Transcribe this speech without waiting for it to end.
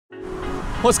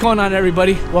What's going on,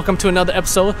 everybody? Welcome to another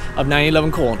episode of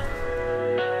 911 Cold.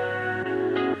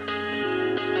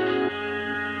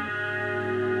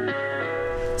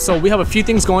 So we have a few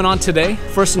things going on today.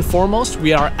 First and foremost,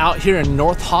 we are out here in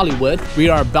North Hollywood. We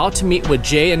are about to meet with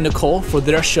Jay and Nicole for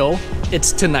their show.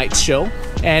 It's tonight's show.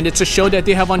 And it's a show that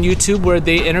they have on YouTube where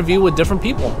they interview with different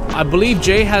people. I believe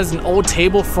Jay has an old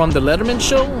table from the Letterman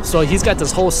show, so he's got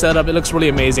this whole setup. It looks really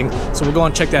amazing. So we'll go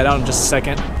and check that out in just a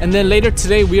second. And then later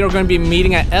today, we are going to be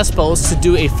meeting at Espo's to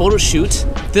do a photo shoot.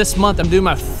 This month, I'm doing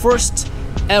my first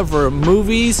ever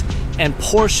Movies and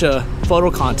Porsche photo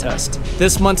contest.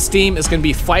 This month's theme is going to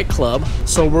be Fight Club,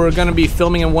 so we're going to be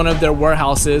filming in one of their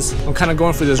warehouses. I'm kind of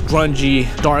going for this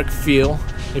grungy, dark feel.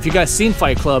 If you guys seen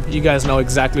Fight Club, you guys know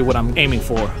exactly what I'm aiming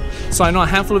for. So I know a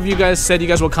handful of you guys said you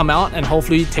guys will come out and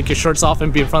hopefully take your shirts off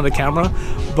and be in front of the camera,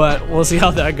 but we'll see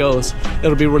how that goes.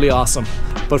 It'll be really awesome.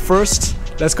 But first,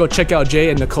 let's go check out Jay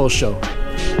and Nicole's show.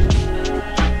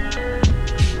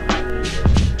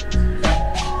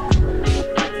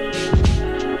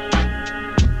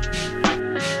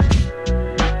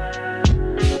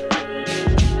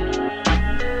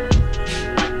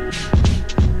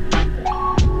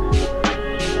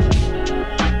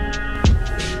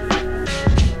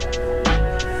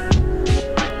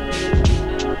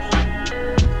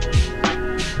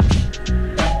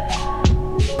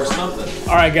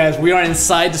 Alright guys, we are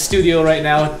inside the studio right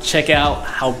now. Check out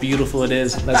how beautiful it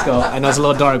is. Let's go. I know it's a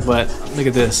little dark, but look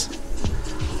at this.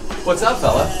 What's up,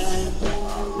 fella?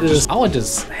 I would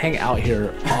just hang out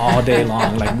here all day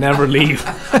long, like never leave.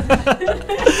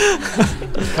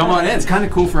 Come on in. It's kind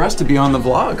of cool for us to be on the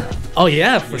vlog. Oh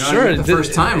yeah, for sure. The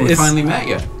first time we finally met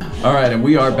you. All right, and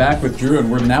we are back with Drew,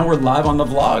 and we're live on the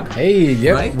vlog. Hey,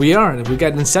 yep, right? We are. We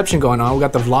got Inception going on. We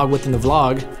got the vlog within the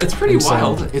vlog. It's pretty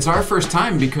wild. It's our first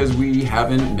time because we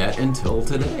haven't met until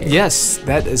today. Yes,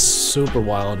 that is super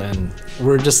wild, and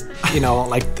we're just, you know,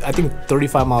 like I think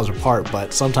 35 miles apart,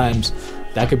 but sometimes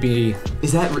that could be.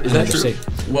 Is that true?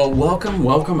 Well,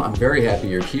 welcome. I'm very happy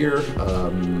you're here.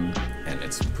 And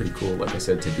it's pretty cool, like I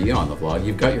said, to be on the vlog.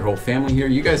 You've got your whole family here.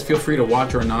 You guys feel free to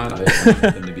watch or not. I want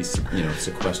them to be, you know,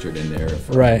 sequestered in there.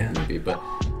 Right. Maybe, but.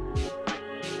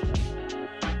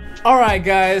 All right,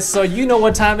 guys. So you know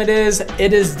what time it is.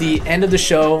 It is the end of the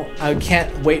show. I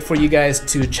can't wait for you guys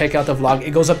to check out the vlog.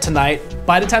 It goes up tonight.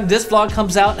 By the time this vlog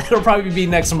comes out, it'll probably be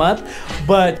next month.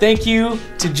 But thank you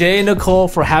to Jay and Nicole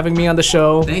for having me on the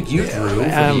show. Thank you, Drew,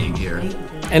 for being here.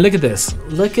 And look at this.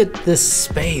 Look at this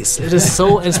space. It is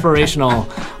so inspirational.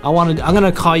 I'm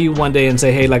gonna call you one day and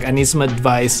say, hey, like I need some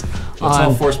advice. It's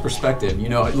all forced perspective. You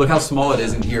know, look how small it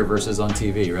is in here versus on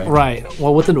TV, right? Right.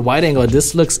 Well, with the wide angle,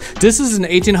 this is an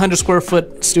 1,800 square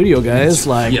foot studio, guys.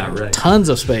 Like, yeah, right. Tons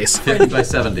of space. 50 by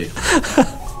 70.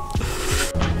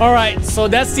 All right, so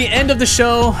that's the end of the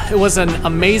show. It was an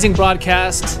amazing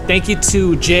broadcast. Thank you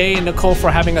to Jay and Nicole for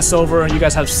having us over. You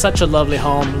guys have such a lovely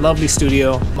home, lovely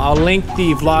studio. I'll link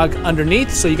the vlog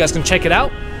underneath so you guys can check it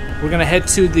out. We're gonna head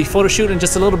to the photo shoot in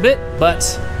just a little bit, but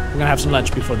we're gonna have some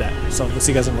lunch before that. So we'll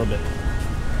see you guys in a little bit.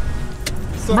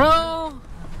 Bro,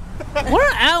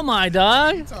 where am I,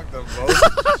 dog? You talk the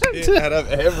most shit out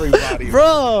of everybody.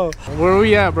 Bro, where are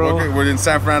we at, bro? Okay, we're in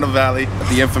San Fernando Valley at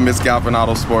the infamous Galpin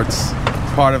Auto Sports.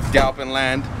 Part of Galpin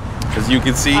land, as you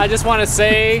can see. I just want to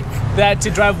say that to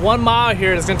drive 1 mile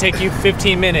here is going to take you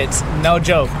 15 minutes. No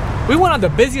joke. We went on the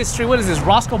busiest street. What is this,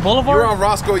 Roscoe Boulevard? You're on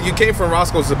Roscoe. You came from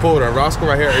Roscoe Sepulveda. Roscoe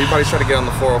right here. Everybody's trying to get on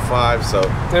the 405, so.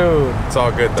 Dude. It's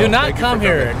all good, though. Do not come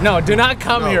here. No, do not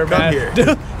come here, man.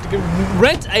 Here.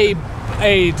 Rent a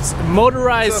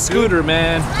motorized scooter,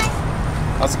 man.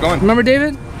 How's it going? Remember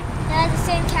David? Yeah, the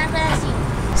same camera as you.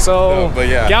 So, but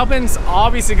yeah. Galpin's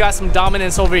obviously got some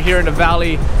dominance over here in the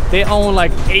valley. They own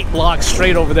like 8 blocks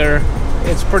straight over there.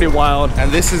 It's pretty wild.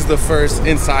 And this is the first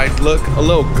inside look, a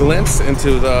little glimpse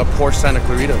into the Porsche Santa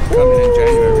Clarita coming in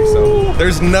January. So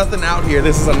there's nothing out here.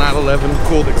 This is a 911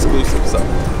 cooled exclusive. So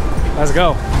let's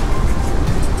go.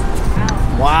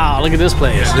 Wow, look at this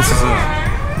place. Yeah, this is a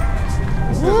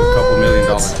couple $1 million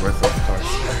worth of cars.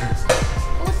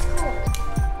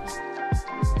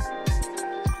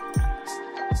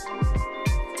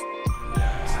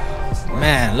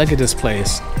 Man, look at this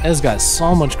place. It's got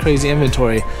so much crazy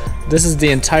inventory. This is the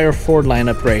entire Ford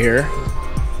lineup right here.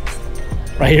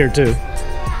 Right here too.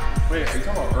 Wait, are you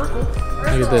talking about Urkel?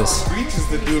 Look at this. Reach is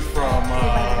the dude from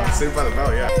Saved by the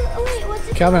Bell, yeah.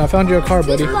 Calvin, I found your car,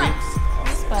 buddy. Yeah,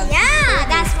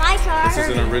 that's my car. This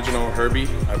is an original Herbie.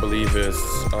 I believe is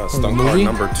stunt car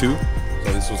number 2. So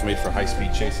this was made for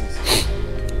high-speed chases.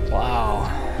 Wow.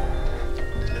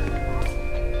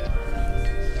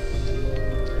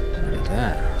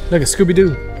 Look at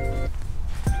Scooby-Doo.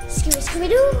 Scooby-Doo.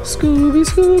 Scooby-Doo.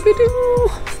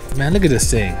 Scooby-Doo. Man, look at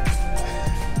this thing.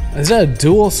 Is that a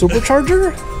dual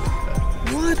supercharger?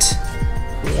 What?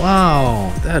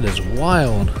 Wow, that is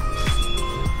wild.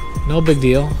 No big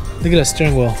deal. Look at that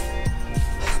steering wheel.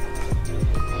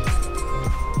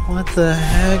 What the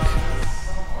heck?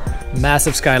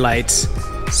 Massive skylights.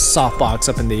 Softbox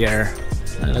up in the air.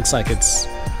 And it looks like it's,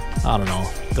 I don't know,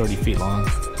 30 feet long.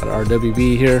 Got our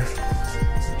RWB here.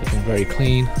 Looking very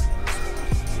clean.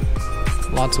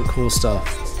 Lots of cool stuff.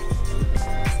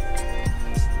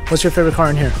 What's your favorite car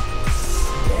in here?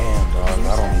 Damn, dog,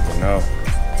 I don't even know.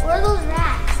 Where are those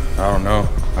rats? I don't know.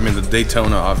 I mean, the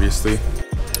Daytona, obviously.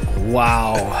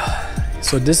 Wow.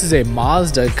 So this is a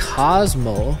Mazda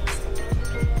Cosmo.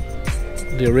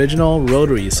 The original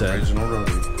rotary, you said. Original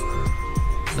rotary.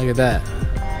 Look at that.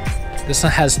 This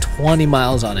one has 20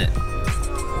 miles on it.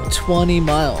 20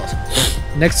 miles.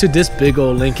 Next to this big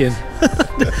old Lincoln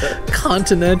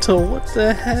Continental. What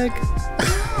the heck?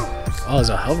 Oh, it's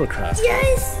a hovercraft.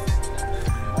 Yes.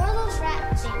 Where are those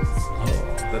rat things?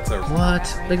 Oh, that's a...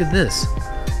 What? Look at this.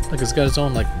 Look, it's got its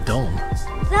own like dome. That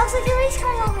looks like a race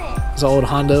car helmet. There's an old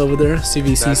Honda over there,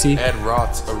 CVCC. That's Ed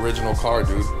Roth's original car,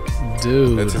 dude.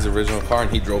 Dude. That's his original car,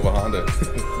 and he drove a Honda.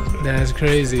 That's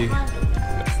crazy.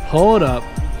 Hold up.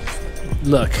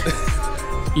 Look.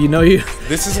 You know you...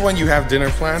 This is when you have dinner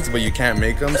plans, but you can't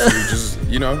make them, so you just,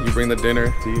 you know, you bring the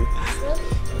dinner to you.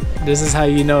 This is how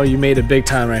you know you made it big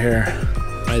time right here.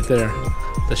 Right there.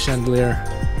 The chandelier.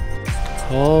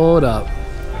 Hold up.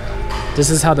 This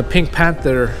is how the Pink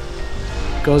Panther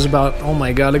goes about. Oh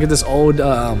my god, look at this old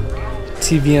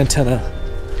TV antenna.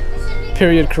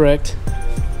 Period correct.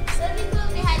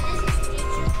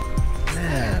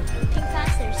 Man. Pink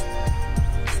Panthers.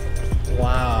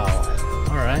 Wow.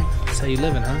 Alright. That's how you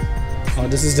living, huh? Oh,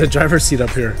 this is the driver's seat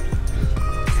up here.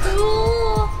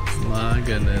 Cool. My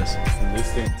goodness. And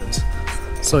this thing...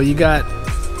 So you got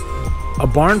a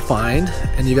barn find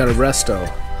and you got a resto.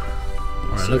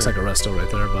 Or it looks like a resto right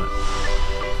there, but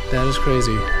that is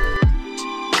crazy.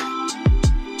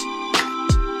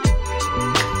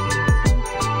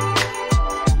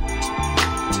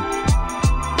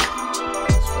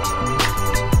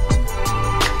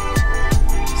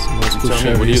 Tell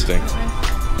me, what do you think?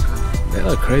 They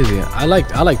look crazy. I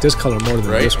like this color more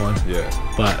than this one. Yeah.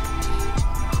 But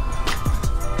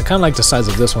I kind of like the size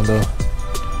of this one though.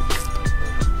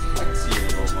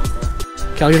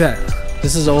 Cal, look at that.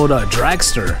 This is old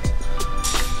dragster.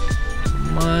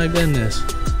 My goodness.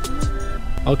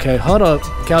 Okay, hold up.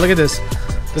 Cal, look at this.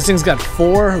 This thing's got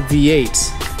 4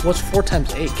 V8s. What's 4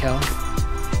 times 8, Cal?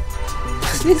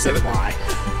 He said why?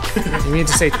 You mean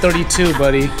to say 32,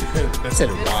 buddy. I said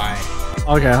why?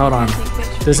 Okay, hold on.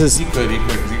 This is... He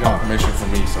got permission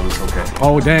from me, so it's okay.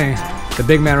 Oh, dang. The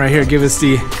big man right here give us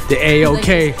the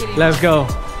A-OK. Let's go.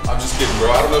 I'm just kidding, bro.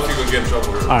 I don't know if you're gonna get in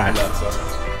trouble with Alright. that stuff.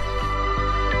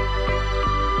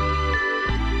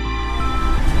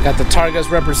 Got the Targas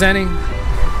representing.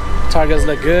 Targas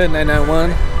look good. 991.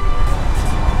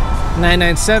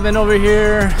 997 over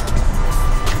here.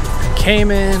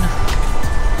 Cayman.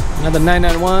 Another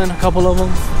 991. A couple of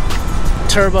them.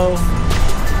 Turbo.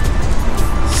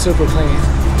 Super clean.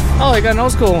 Oh, they got an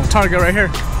old school Targa right here.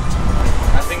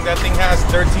 I think that thing has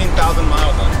 13,000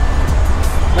 miles on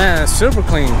it. Man, it's super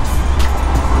clean.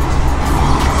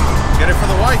 Get it for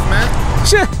the wife, man.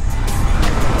 Shit.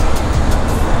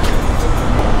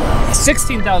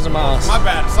 16,000 miles. My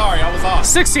bad. Sorry, I was off.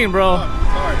 16, bro.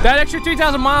 Sorry. That extra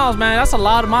 3,000 miles, man. That's a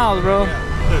lot of miles, bro.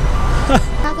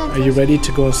 Are you ready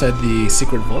to go inside the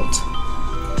secret vault?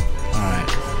 All right.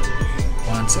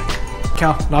 1 second.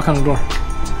 Cal, knock on the door.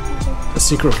 The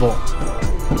secret vault.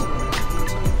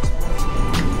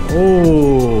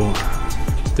 Oh,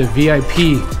 the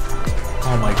VIP.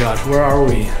 Oh my gosh, where are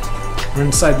we? We're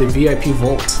inside the VIP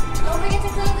vault. Don't forget to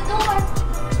close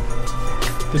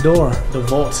The door, the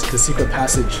vault, the secret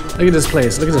passage. Look at this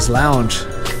place. Look at this lounge.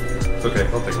 It's okay.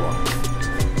 I'll take a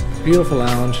while. Beautiful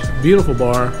lounge, beautiful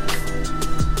bar.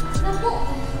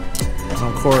 And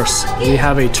of course, we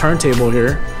have a turntable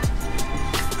here.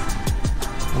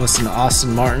 What's an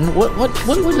Aston Martin? What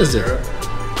is it?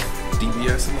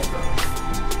 DBS and all that.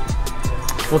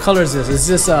 What color is this? Is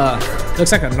this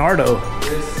looks like a Nardo.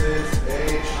 This is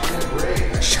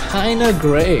a China China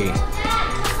Gray. Gray.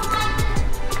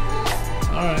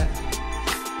 Alright.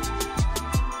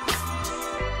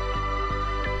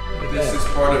 This is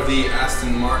part of the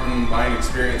Aston Martin buying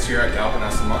experience here at Galpin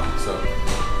Aston Martin. So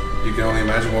you can only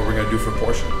imagine what we're gonna do for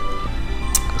Porsche.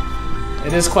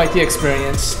 It is quite the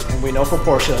experience, and we know for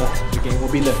Porsche, the game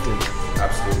will be lifted.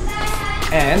 Absolutely.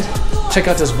 And check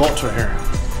out this vault right here.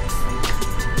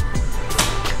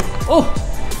 Oh!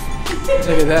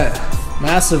 Look at that.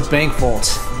 Massive bank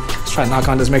vault. Let's try to knock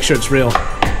on this, make sure it's real.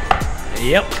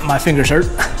 Yep, my fingers hurt.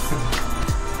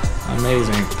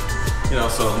 Amazing. You know,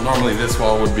 so normally this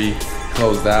wall would be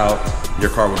closed out. Your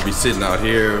car would be sitting out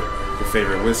here. Your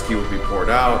favorite whiskey would be poured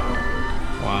out.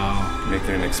 Wow. Make it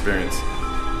an experience.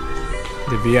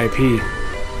 The VIP.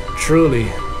 Truly.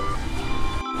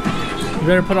 You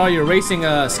better put all your racing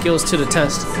skills to the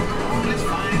test.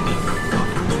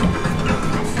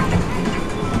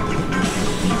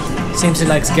 Seems he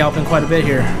likes Galpin quite a bit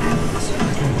here.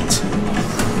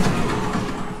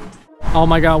 Oh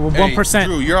my God, we're 1%.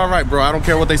 Drew, you're all right, bro. I don't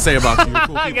care what they say about you. You're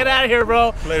cool people. Get out of here,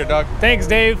 bro. Later, dog. Thanks,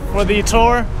 Dave, for the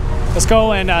tour. Let's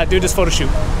go and do this photo shoot.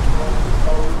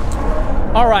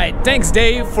 All right, thanks,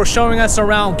 Dave, for showing us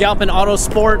around Galpin Auto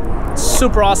Sport.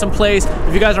 Super awesome place.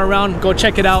 If you guys are around, go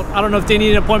check it out. I don't know if they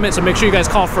need an appointment, so make sure you guys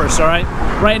call first, all right?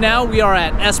 Right now, we are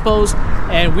at Espo's,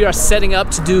 and we are setting up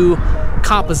to do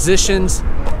compositions.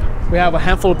 We have a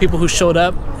handful of people who showed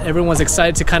up. Everyone's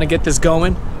excited to kind of get this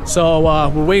going. So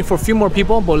we're waiting for a few more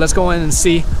people, but let's go in and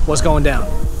see what's going down.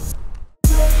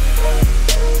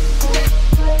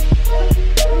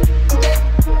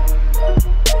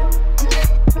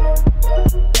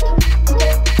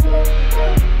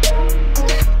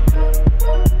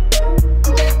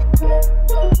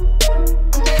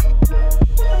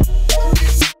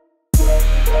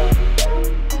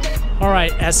 All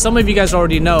right, as some of you guys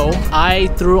already know, I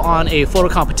threw on a photo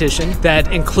competition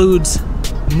that includes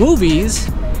movies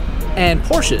and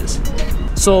Porsches.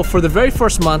 So for the very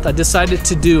first month, I decided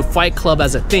to do Fight Club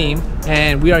as a theme,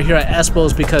 and we are here at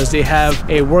Espo's because they have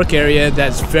a work area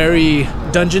that's very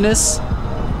dungeonous,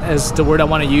 is the word I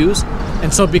want to use.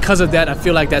 And so because of that, I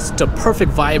feel like that's the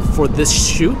perfect vibe for this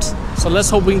shoot. So let's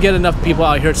hope we can get enough people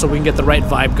out here so we can get the right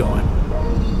vibe going.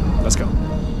 Let's go.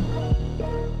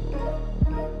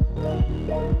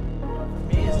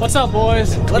 What's up,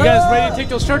 boys? You guys ready to take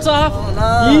those shirts off? Oh,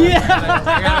 no. Yeah!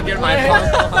 I gotta get my phone.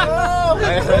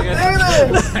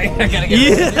 I gotta get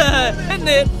Yeah! Isn't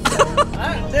it?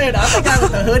 Dude, I think I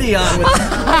have a hoodie on with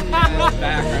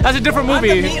That's a different movie.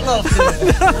 I'm the meatloaf,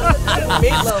 dude. I'm the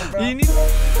meatloaf, bro. You need...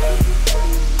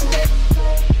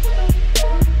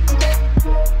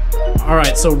 All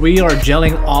right, so we are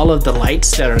gelling all of the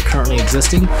lights that are currently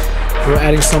existing. We're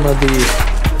adding some of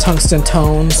the tungsten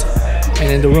tones. And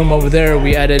in the room over there,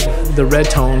 we added the red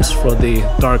tones for the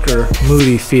darker,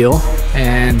 moody feel.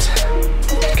 And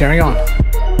carrying on.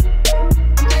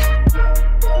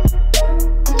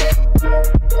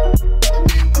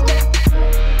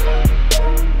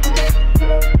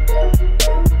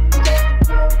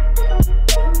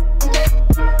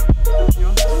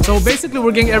 So basically,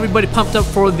 we're getting everybody pumped up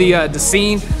for the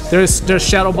scene. There's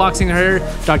shadow boxing here.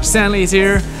 Dr. Stanley's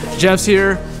here. Jeff's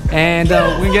here. And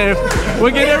we get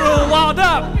everyone wound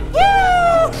up. Woo!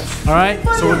 All right,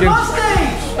 so we're getting.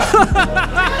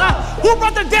 Who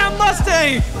brought the damn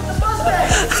Mustang?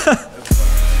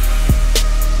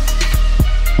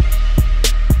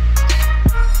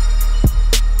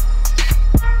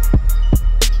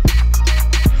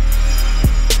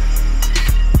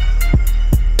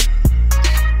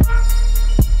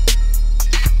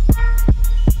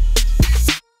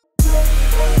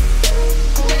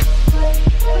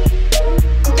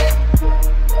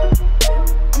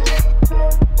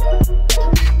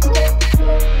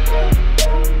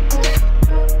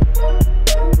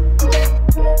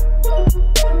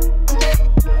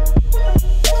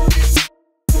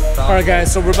 Alright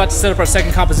guys, so we're about to set up our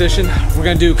second composition. We're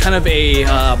going to do kind of a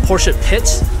Porsche pit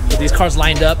with these cars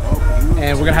lined up,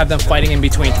 and we're going to have them fighting in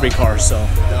between three cars. So.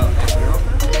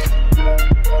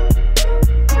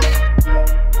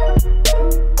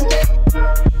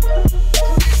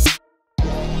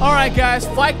 Alright guys,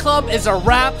 Fight Club is a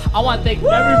wrap. I want to thank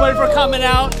everybody for coming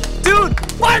out. Dude,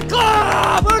 Fight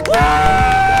Club!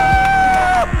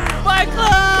 Fight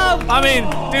Club! I mean,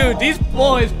 dude, these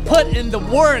boys put in the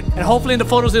work, and hopefully in the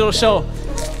photos it'll show.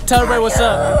 Tell everybody what's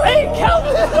up. Hey,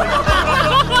 Calvin!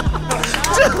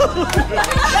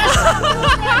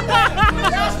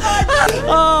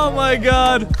 Oh my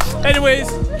God. Anyways,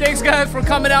 thanks guys for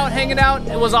coming out, hanging out.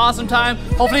 It was an awesome time.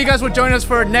 Hopefully you guys will join us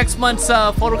for next month's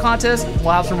photo contest.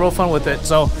 We'll have some real fun with it.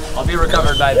 So I'll be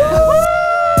recovered by then.